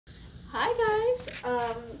Hi guys,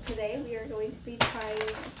 today we are going to be trying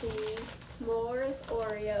the Smores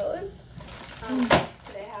Oreos.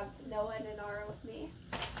 Today I have Noah and Inara with me.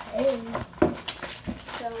 Hey.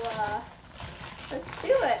 So, let's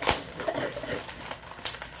do it.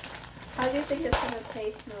 How do you think it's going to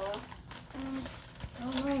taste, Noah? I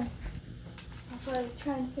don't know. I'm like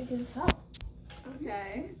trying to figure this out.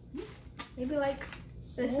 Okay. Maybe like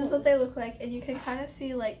This is what they look like, and you can kind of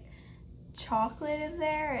see like chocolate in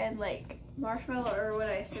there and like marshmallow, or what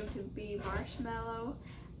I assume to be marshmallow,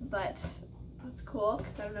 but that's cool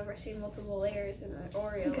because I've never seen multiple layers in an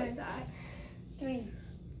Oreo like that. 3,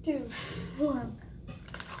 2, 1.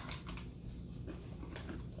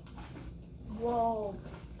 Whoa.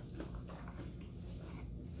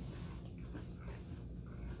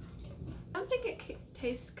 I don't think it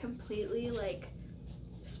tastes completely like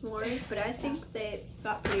s'mores, but I think they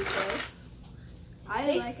got pretty close.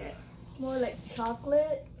 I like it. More like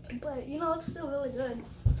chocolate, but you know, it's still really good.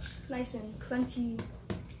 It's nice and crunchy.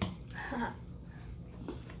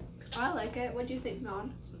 I like it. What do you think,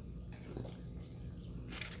 Non?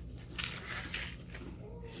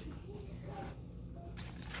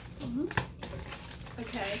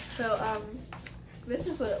 Okay, so this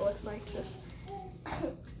is what it looks like. Just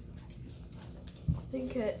I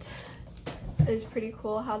think it is pretty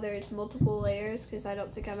cool how there's multiple layers, because I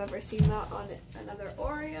don't think I've ever seen that on another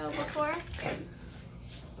Oreo before,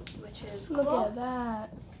 which is cool. Look at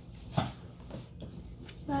that.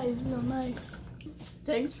 That is real nice.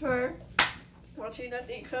 Thanks for watching us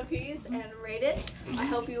eat cookies and rate it. I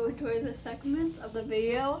hope you enjoyed this segment of the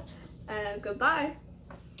video, and goodbye.